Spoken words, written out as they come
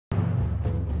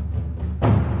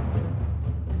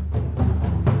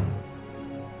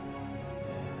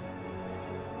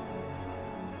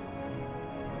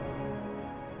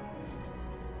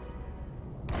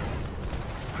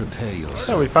Prepare yourself.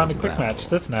 So we found a for quick battle. match.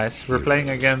 That's nice. We're playing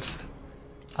against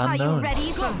Are you unknowns.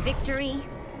 ready for victory?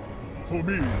 For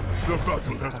me, the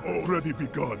battle has already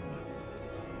begun.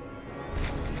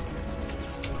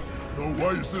 The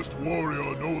wisest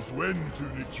warrior knows when to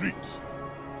retreat.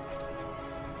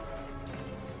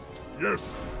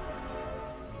 Yes.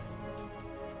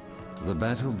 The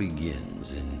battle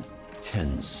begins in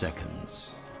 10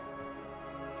 seconds.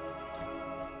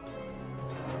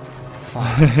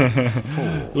 5,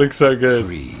 4, Looks so good.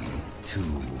 3, 2,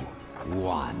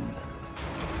 1.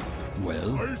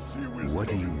 Well, I see wisdom.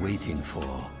 what are you waiting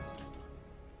for?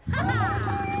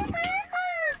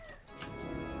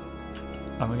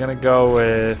 I'm gonna go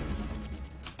with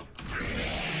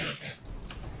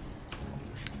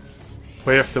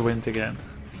Way of the Wind again.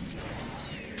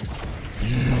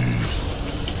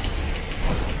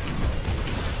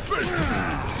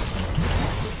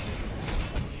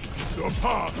 The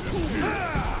path is clear.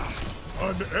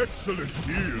 An excellent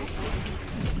deal.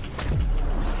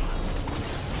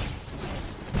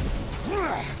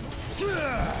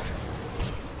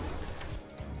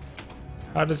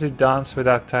 How does he dance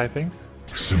without typing?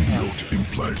 Symbiote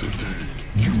implanted.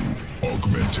 You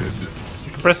augmented.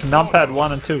 You can press numpad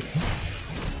 1 and 2.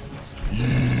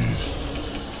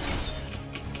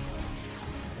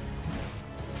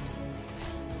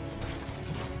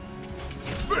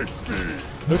 Face me.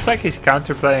 Looks like he's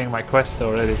counterplaying my quest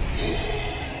already.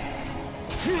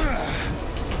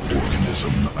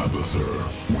 Organism Abathur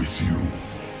with you.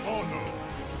 Honor.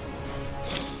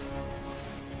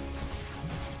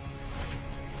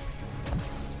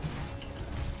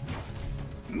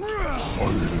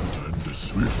 Silent and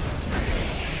swift.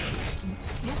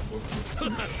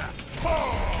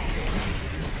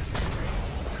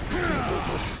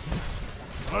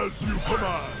 As you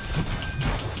command.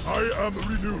 I am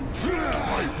renewed.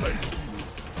 My place.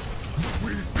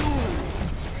 We do.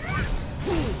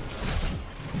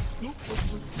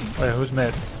 Wait, who's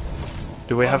mid?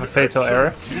 Do we have a fatal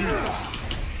error?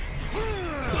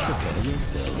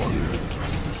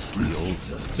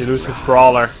 Elusive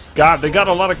Brawler. God, they got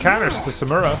a lot of counters to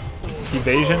Samuro.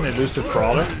 Evasion, Elusive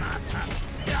Brawler.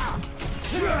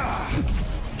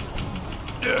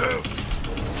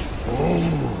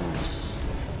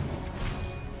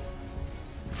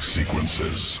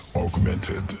 Sequences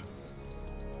augmented.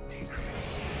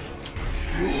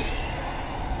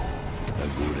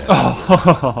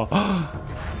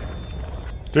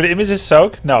 Do the images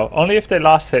soak? No, only if they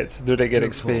last hit do they get Go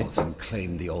XP. forth and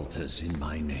claim the altars in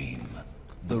my name.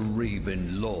 The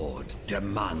Raven Lord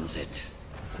demands it.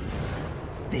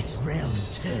 This realm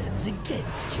turns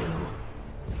against you.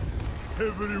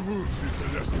 Every wound is a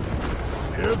lesson.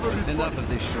 Every Enough of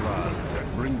this charade.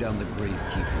 Bring down the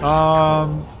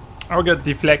Gravekeeper's I'll get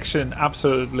Deflection,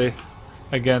 absolutely,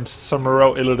 against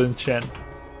Samuro Illidan Chen.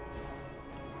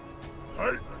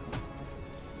 I...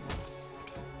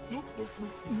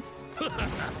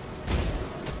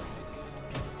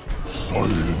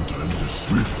 Silent and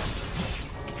swift.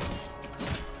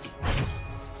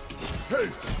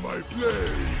 Taste my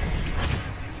blade.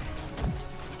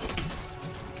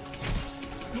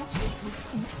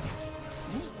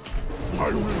 I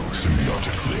will.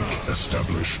 Symbiotic link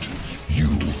established. You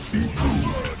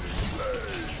improved.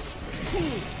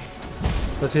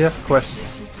 Does he have quest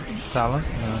talent?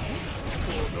 No.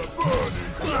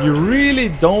 You really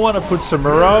don't want to put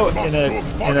Samuro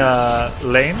in a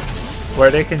lane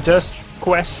where they can just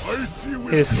quest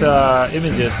his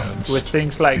images with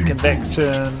things like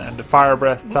Convection and the Fire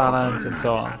Breath talent and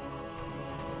so on.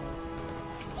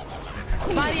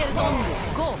 Barriers only.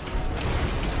 Go.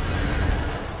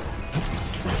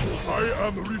 I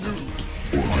am renewed.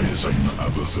 Organism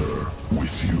Abathur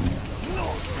with you.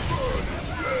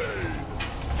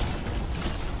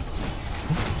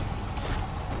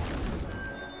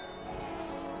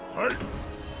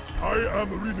 I am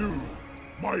renewed.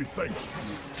 My thanks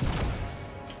to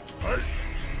you.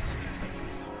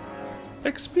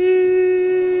 XP!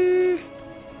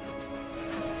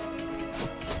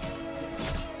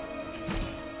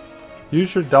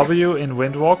 Use your W in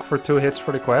Windwalk for 2 hits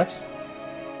for the quest.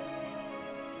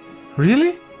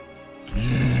 Really?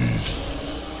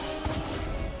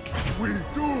 We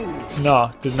do.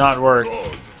 No, did not work.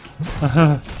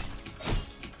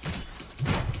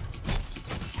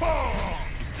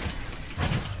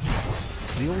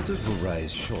 The altars will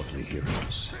rise shortly,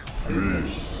 heroes. You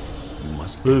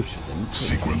must capture Loose. them.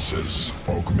 Sequences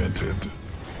augmented.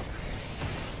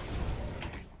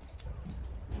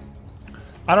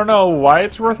 I don't know why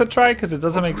it's worth a try, because it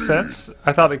doesn't make sense.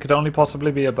 I thought it could only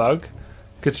possibly be a bug.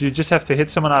 Because you just have to hit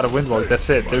someone out of Windwalk, that's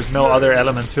it. There's no other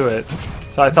element to it.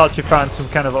 So I thought you found some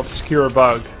kind of obscure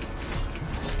bug.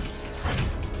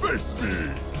 Face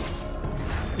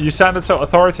me. You sounded so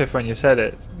authoritative when you said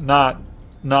it. Not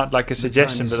like a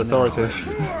suggestion, but time is now. authoritative.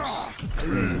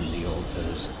 Clean the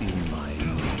altars in my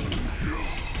name.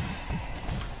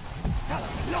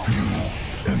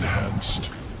 Enhanced.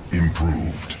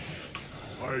 Improved.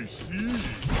 I see.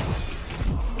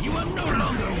 You are no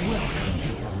longer welcome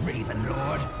here, Raven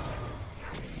Lord.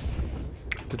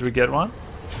 Did we get one?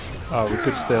 Oh, we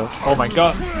could still. Oh my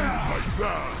god.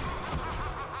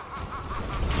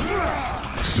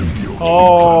 Symbiote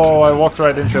Oh, I walked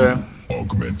right into him.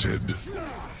 augmented.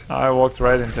 I walked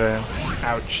right into him.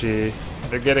 Ouchie.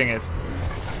 They're getting it.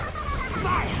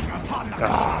 Fire upon the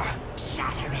core.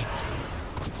 Shatter it.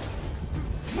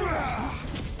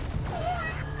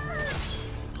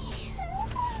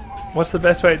 What's the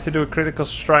best way to do a critical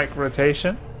strike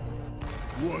rotation?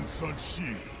 Once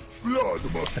unsheathed, blood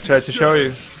must I tried to show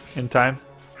you in time.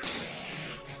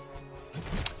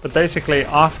 But basically,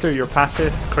 after your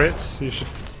passive crits, you should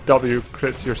W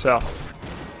crit yourself.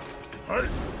 Hey,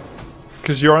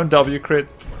 Because your own W crit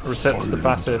resets the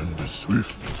passive. and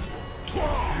swift.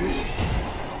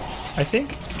 I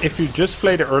think if you just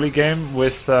play the early game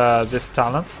with this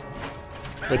talent,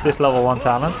 with this level 1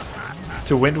 talent,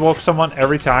 to windwalk someone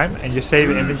every time and you save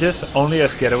images only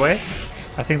as getaway,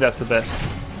 I think that's the best.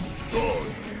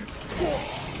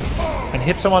 And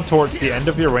hit someone towards the end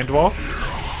of your windwalk.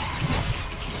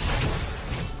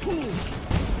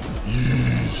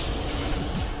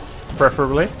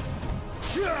 Preferably.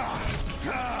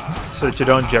 So that you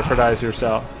don't jeopardize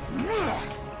yourself.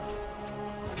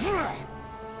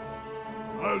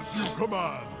 As you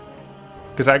command.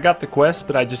 Because I got the quest,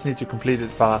 but I just need to complete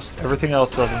it fast. Everything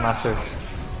else doesn't matter.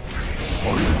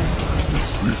 Silent and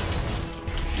swift.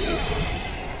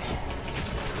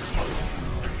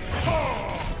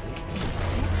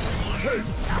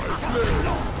 Taste my blade.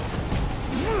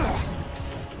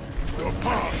 The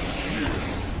path is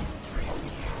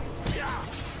burning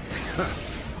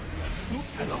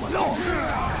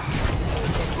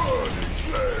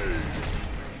blade.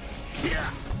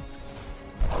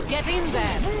 Get in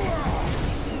there.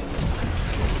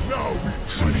 Now we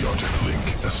Symbiotic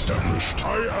link established.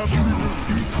 I am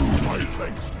improved my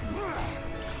legs.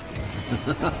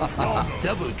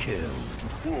 Double kill.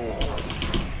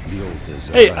 The altars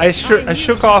are Hey, right. I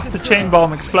shook off the chain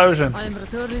bomb explosion I am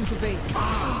returning to base.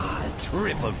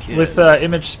 Triple kill. with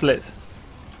image split.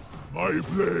 My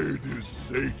blade is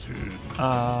sated.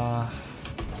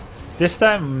 This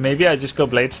time, maybe I just go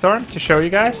Blade Storm to show you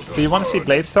guys. Do you want to see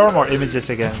Blade Storm or images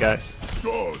again, guys?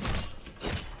 Gone.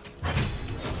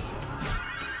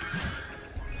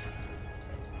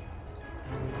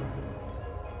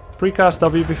 Precast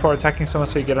W before attacking someone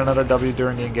so you get another W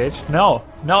during the engage? No,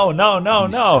 no, no, no,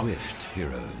 no. Swift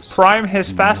heroes. Prime his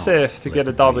Do passive not to let get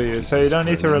a the W, great so you don't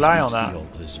need to rely on experiment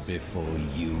that. the altars before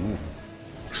you.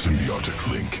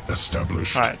 Symbiotic link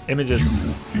established. Alright, images.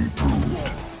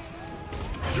 Improved.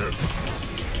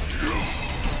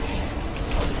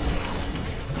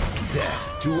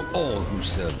 Death to all who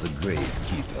serve the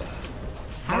Gravekeeper.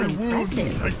 How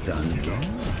impressive. Done well,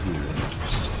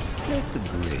 heroes. Let the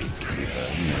Gravekeeper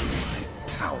know my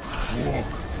power.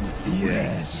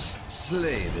 Yes,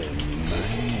 slay them in my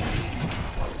name.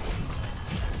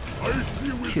 I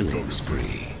see with Killing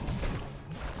spree.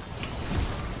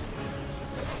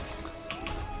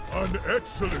 an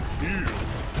excellent heal.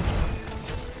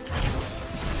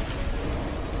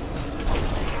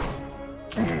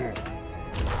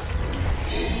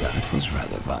 That was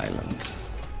rather violent.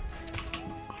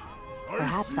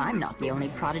 Perhaps I'm not the only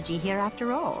prodigy here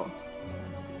after all.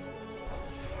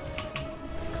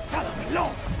 Follow me,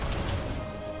 Lord.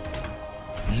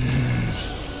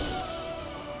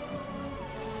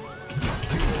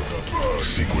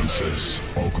 Sequences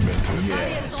augmented.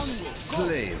 Yes,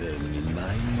 slay them in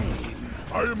my name.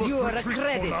 I must You are a retreat for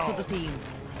credit now. to the team.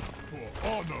 For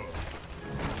honor.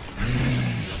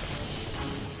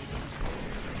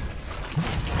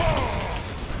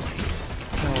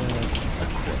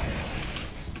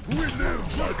 We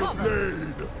live by the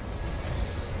blade.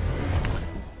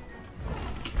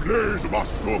 Blade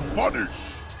must go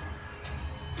vanish.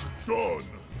 Done.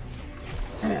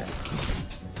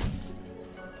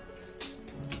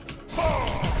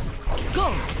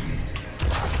 Go!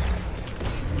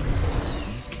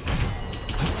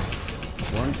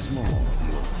 Once more,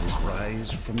 the altars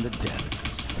rise from the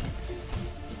depths.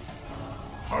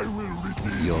 I will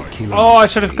redeem Your my killing Oh, I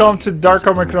should have spree gone to Dark is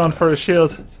Omicron over. for a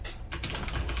shield.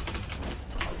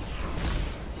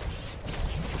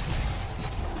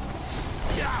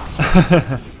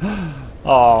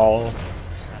 Oh.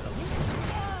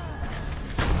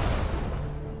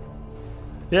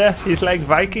 Yeah, he's like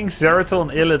Vikings, Zeratul,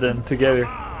 and Illidan together.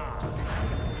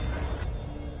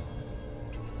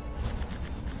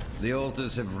 The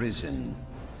altars have risen.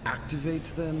 Activate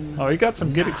them. Oh, he got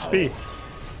some good XP.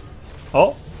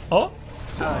 Oh, oh.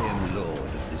 I am lord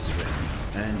of this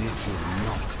realm, and it will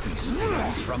not be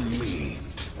stolen from me.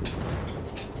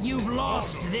 You've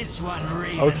lost this one,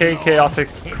 Raven. Okay, chaotic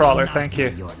crawler, thank you.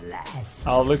 Your last.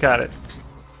 I'll look at it.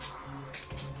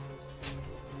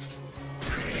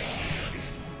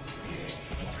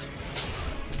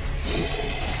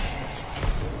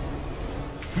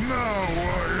 Now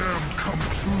I am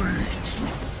complete.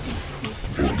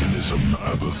 Organism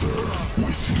Abather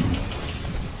with you.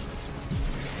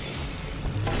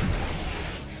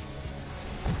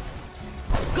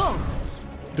 Go!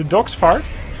 Do dogs fart?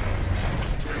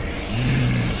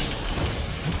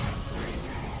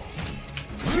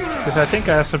 Because I think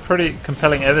I have some pretty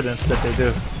compelling evidence that they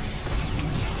do.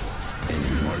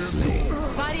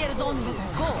 Barriers on the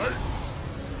go!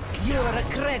 You're a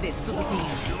credit to the team.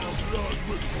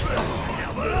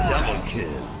 Double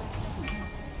kill.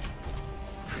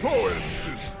 Go in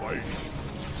this fight.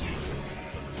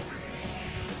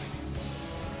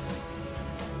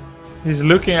 He's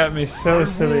looking at me so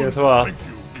silly as well. Thank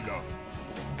you, Vida.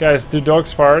 Guys, do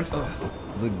dogs fart?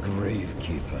 The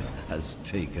Gravekeeper has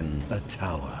taken a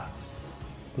tower.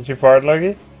 Did you fart,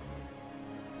 Lucky?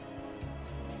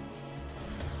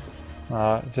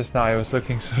 Just now I was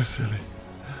looking so silly.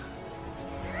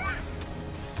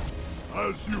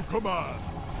 As you command.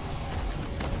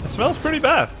 It smells pretty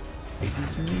bad. It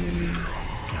is nearly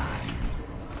time.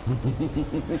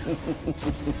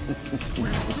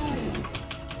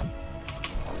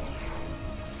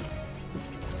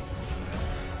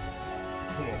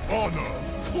 For honor.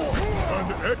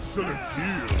 An excellent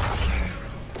heal.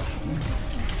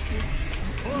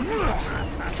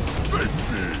 Face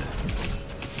me.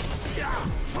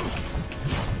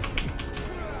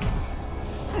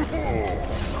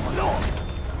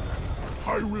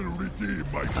 I will redeem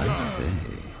my I time. say,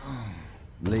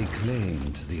 lay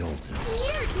claim to the altars.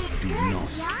 Do not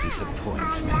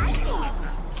disappoint me.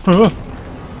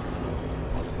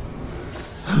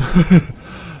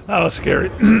 That was scary.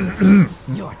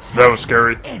 Your That was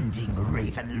scary. time is ending,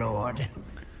 Raven Lord.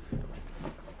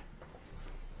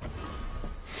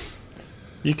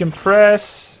 You can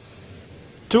press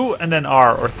 2 and then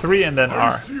R, or 3 and then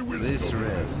R. See with This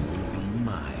rev will be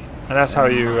mine. And that's how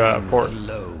you port.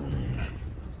 Alone.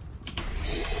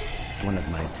 One of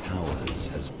my towers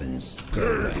has been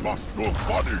stolen. they must go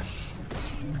punish.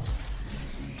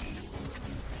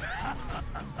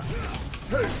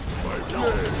 Taste my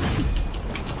blade.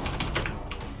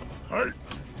 Hey.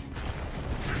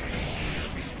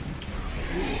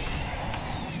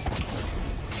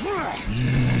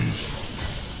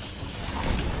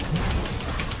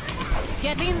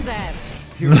 Get in there!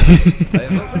 I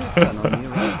have opened a tunnel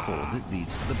near our core that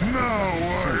leads to the Now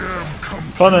battlefield. I am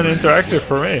complete. Fun and interactive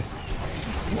for me.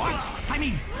 What? I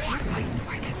mean, I knew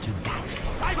I could do that.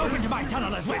 I've opened my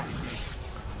tunnel as well.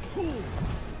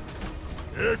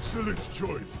 Excellent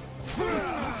choice.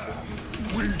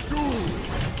 We do.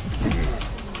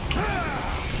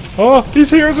 Oh, he's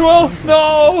here as well!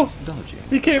 No! Dodging.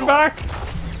 He came back!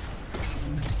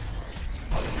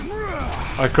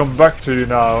 I come back to you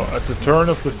now at the turn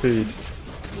of the feed.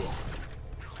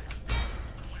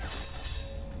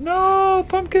 No,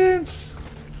 pumpkins!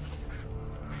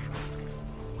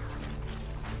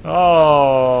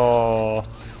 Oh.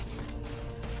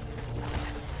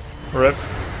 Rip.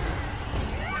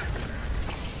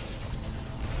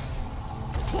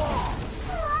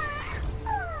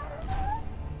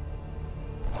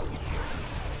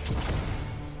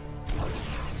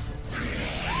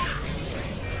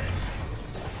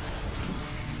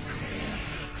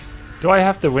 Do I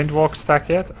have the Windwalk stack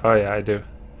yet? Oh yeah, I do.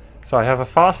 So I have a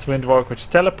fast Windwalk which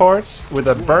teleports with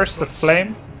a burst of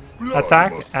flame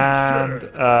attack and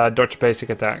dodge basic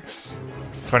attacks.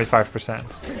 25%.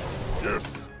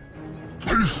 Yes.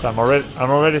 So I'm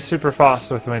already super fast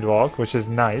with Windwalk, which is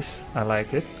nice. I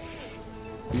like it.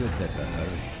 You'd better hurry.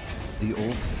 The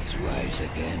altars rise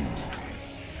again.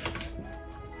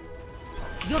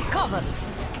 You're covered!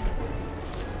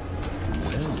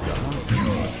 Well done.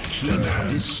 Keep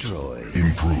destroyed.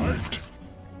 Improved.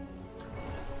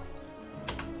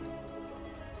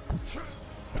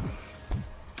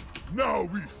 Now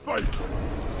we fight.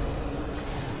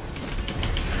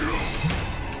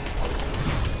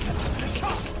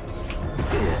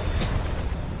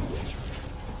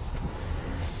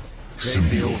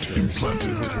 Symbiote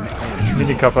implanted.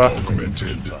 Mini Kappa.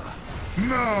 Augmented.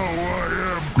 Now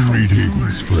I am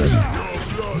Greetings, friend. your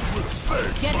blood will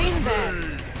save Get in there!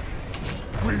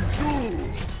 we do.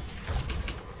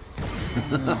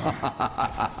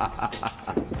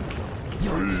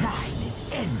 Your time is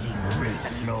ending, Raven.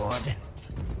 infant lord.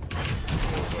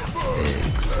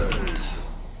 Excellent.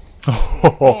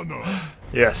 Honor.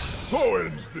 Yes. So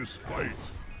ends this fight.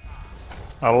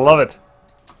 I love it.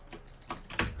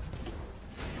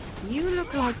 You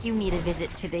look like you need a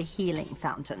visit to the healing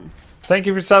fountain. Thank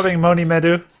you for subbing, Moni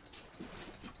Medu.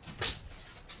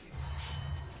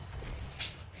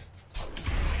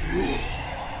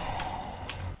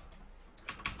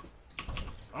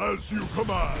 As you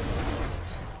command.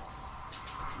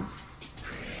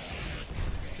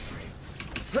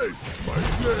 Taste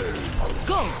my blade.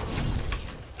 Go!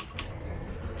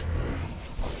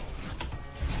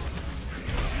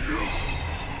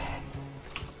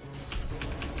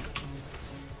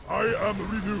 I am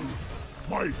renewed.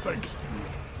 My thanks to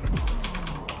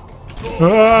you.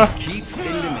 Ah, Keep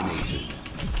eliminated.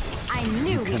 I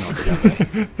knew we Cannot could do do this.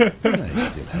 I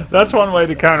still have that's one way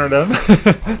to counter them.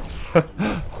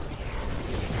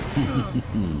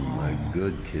 a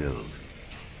good kill.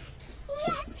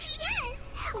 Yes, yes!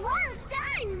 Well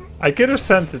done! I could have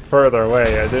sent it further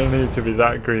away. I didn't need to be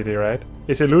that greedy, right?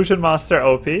 Is Illusion Master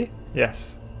OP?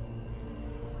 Yes.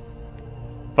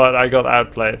 But I got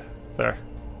outplayed there.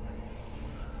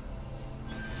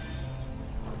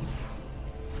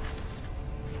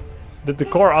 Did the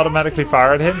core automatically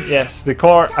fire at him? Yes, the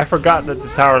core. I forgot that the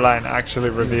tower line actually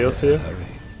reveals you. Hurry.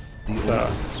 The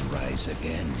altars rise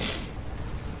again.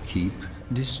 Keep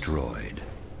destroyed.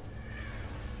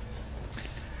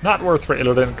 Not worth for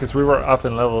Illidan because we were up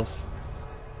in levels.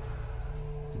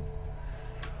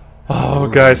 Oh,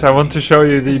 guys, I want to show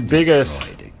you the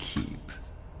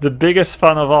biggest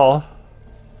fun of all.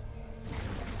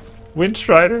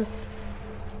 Windstrider.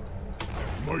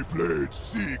 My blade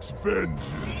seeks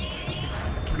vengeance.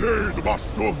 Blade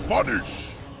must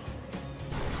vanish.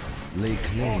 Lay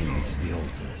claim to the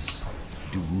altars.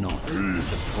 Do not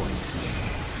disappoint me.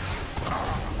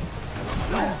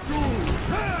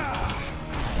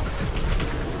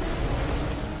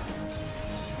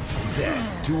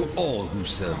 Death to all who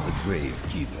serve the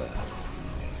Gravekeeper.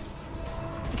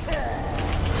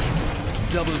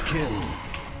 Double kill.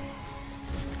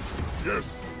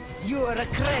 Yes. You're a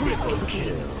credible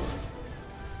kill.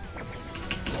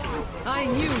 I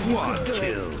knew you could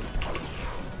do it.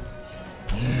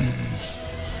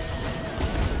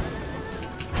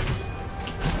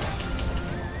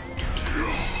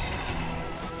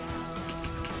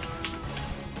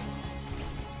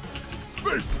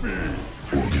 Face me.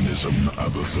 Organism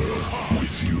Abathur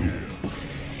with you.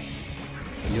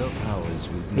 Your powers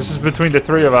will be This is between the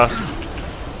three of us.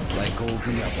 like all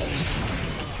the others.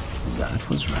 That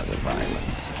was rather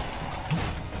violent.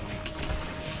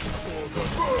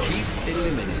 Keep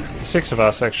eliminated. 6 of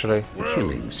us, actually.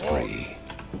 Killing spree.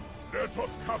 Let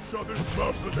us capture this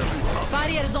mercenary camp.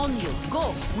 Barrier's on you.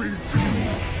 Go! We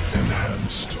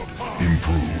Enhanced.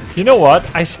 Improved. You know what?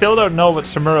 I still don't know what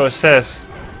Samuro says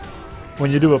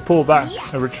when you do a pullback,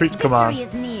 Yes, a retreat victory command.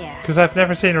 is near. Because I've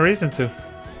never seen a reason to.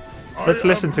 Let's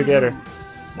listen together.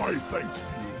 My thanks to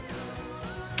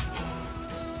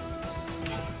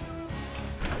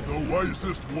you. The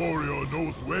wisest warrior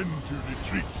knows when to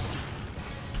retreat.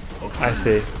 I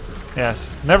see.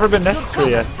 Yes. Never been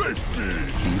necessary yet. Face me.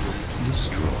 Keep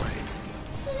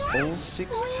destroyed. All 6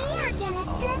 We are towers doing a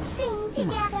are. good thing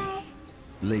together.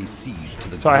 Lay siege to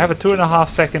the So I have a 2.5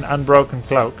 second unbroken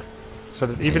cloak. So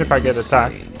that even if I get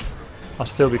attacked, I'll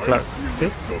still be cloaked. See?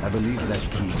 I believe that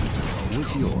key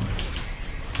was yours.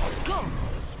 Go!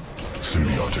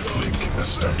 Symbiotic link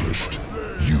established.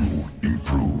 You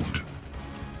improved.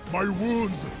 My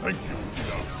wounds thank you,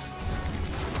 Diaz.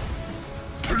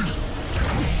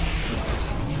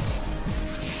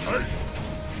 Hey.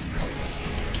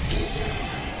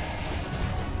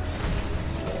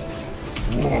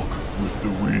 Walk with the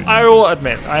wind. I will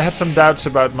admit, I had some doubts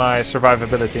about my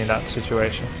survivability in that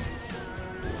situation.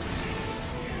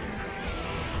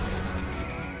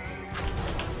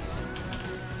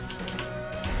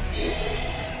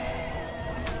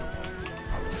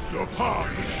 The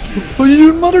path. Oh,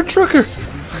 you mother trucker!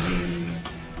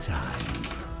 Time.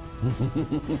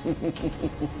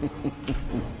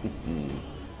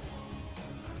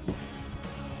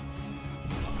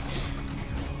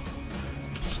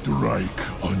 Strike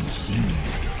unseen.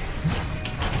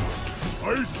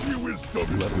 I see wisdom.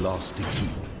 You have lost a key.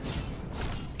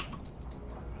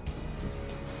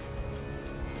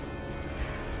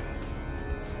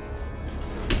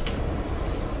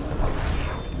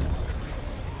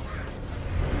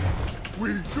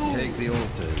 We do. Take the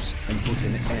altars and put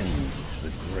an end to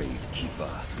the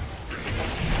Gravekeeper.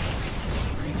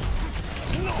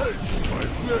 Take my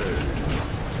blade.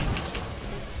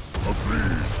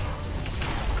 Agreed.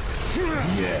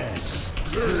 Yes,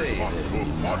 slay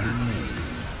them.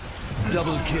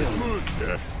 Double kill.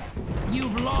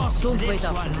 You've lost Don't wait this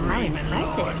up. one, How Raven.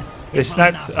 impressive. They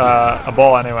sniped a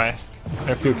ball anyway. And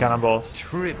a few cannonballs.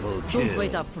 Triple Don't kill.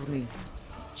 wait up for me.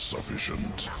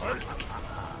 Sufficient.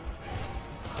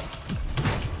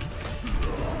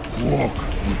 Walk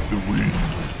with the wind.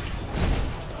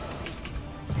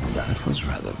 That was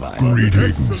rather violent.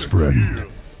 Greetings, friend.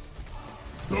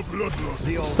 The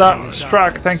bloodlust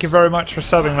Struck, thank you very much for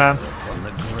subbing, man. On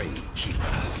the Grave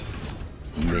Keeper.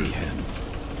 Mayhem.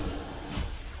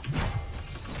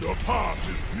 The path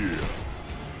is clear.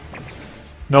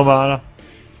 No mana.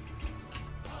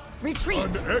 Retreat.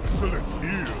 An excellent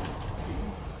heal.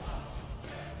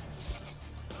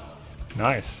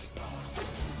 Nice.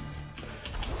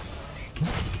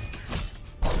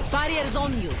 Barriers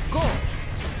on you. Go.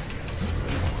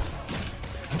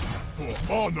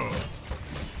 For honor.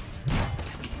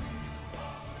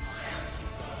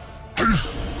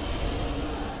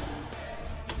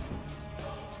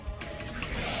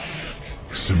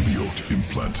 Symbiote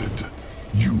implanted.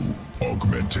 You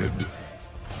augmented.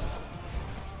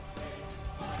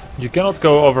 You cannot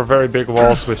go over very big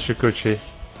walls with Shikuchi.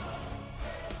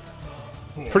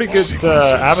 Pretty good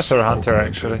Avatar hunter,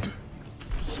 actually.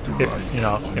 If, you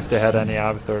know, if they had any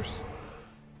Avatars.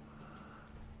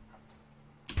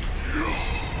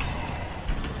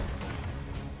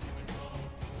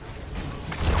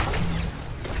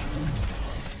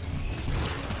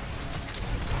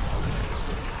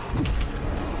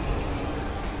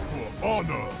 For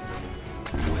honor.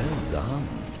 Well done.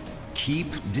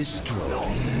 Keep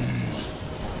destroying.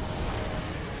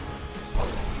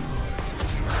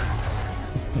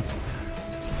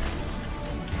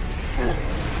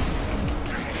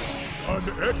 An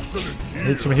excellent heal.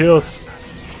 Need some heals.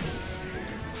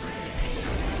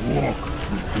 Walk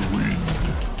with the wind.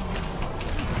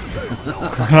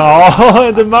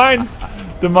 Oh, the mine!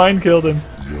 The mine killed him.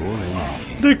 Your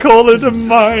enemy. They call it a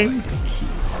mine.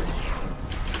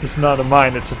 It's not a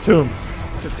mine, it's a tomb.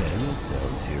 Prepare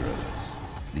yourselves, heroes.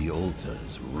 The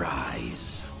altars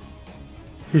rise.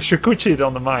 He Shikuchi'd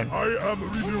on the mine. I am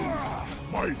renewed.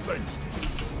 My thanks.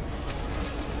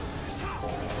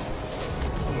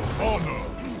 For honor.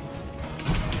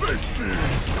 Face me.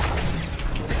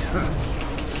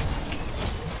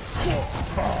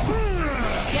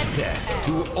 Death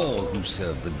to all who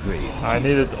serve the grave. I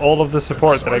needed all of the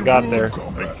support that I got there.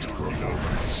 Combat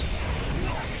performance.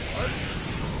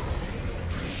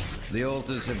 The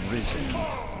altars have risen.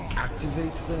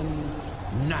 Activate them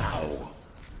now.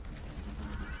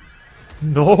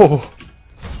 No!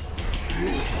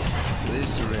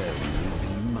 This realm will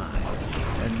be mine,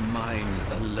 and mine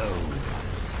alone.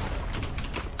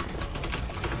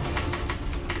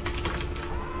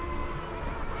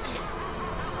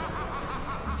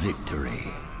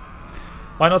 Victory.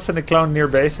 Why not send a clone near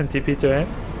base and TP to him?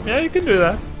 Yeah, you can do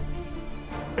that.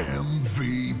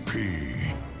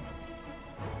 MVP.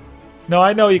 No,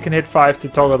 I know you can hit 5 to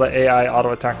toggle the AI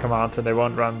auto attack command and they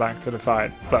won't run back to the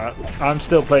fight, but I'm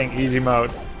still playing easy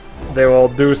mode. They will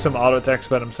do some auto attacks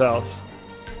by themselves.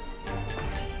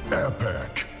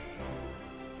 Epic.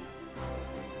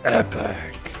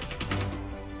 Epic.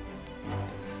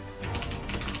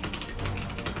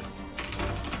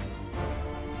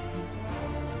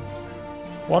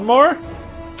 One more?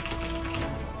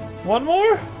 One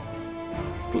more?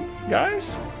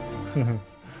 Guys?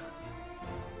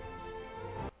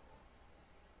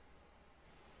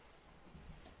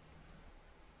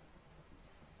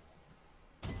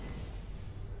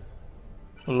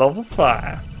 Level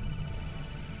 5.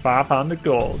 500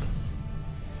 gold.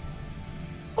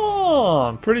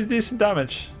 Oh, pretty decent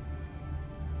damage.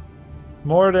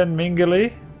 More than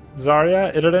Mingili,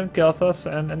 Zarya, Illidan, Kel'Thas,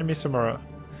 and enemy Samuro.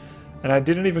 And I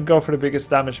didn't even go for the biggest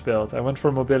damage build. I went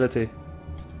for mobility.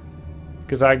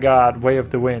 Because I got Way of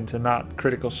the Wind and not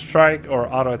critical strike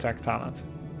or auto attack talent.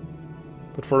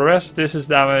 But for the rest, this is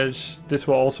damage. This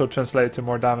will also translate to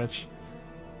more damage.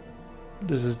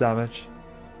 This is damage.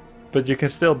 But you can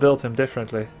still build him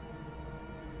differently.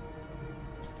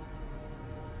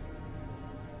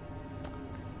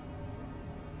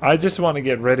 I just want to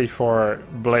get ready for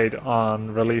Blade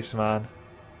on release, man.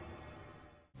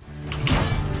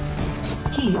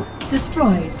 Keep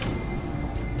destroyed.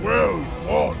 Well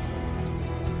fought.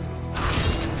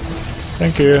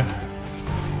 Thank you.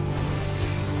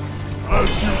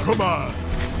 As you command.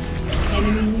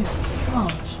 Enemy nuke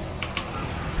launched.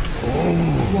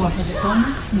 Water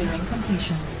deployment nearing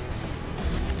completion.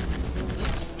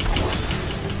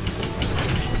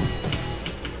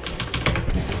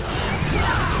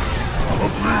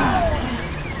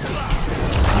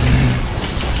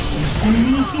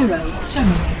 Enemy hero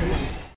terminated.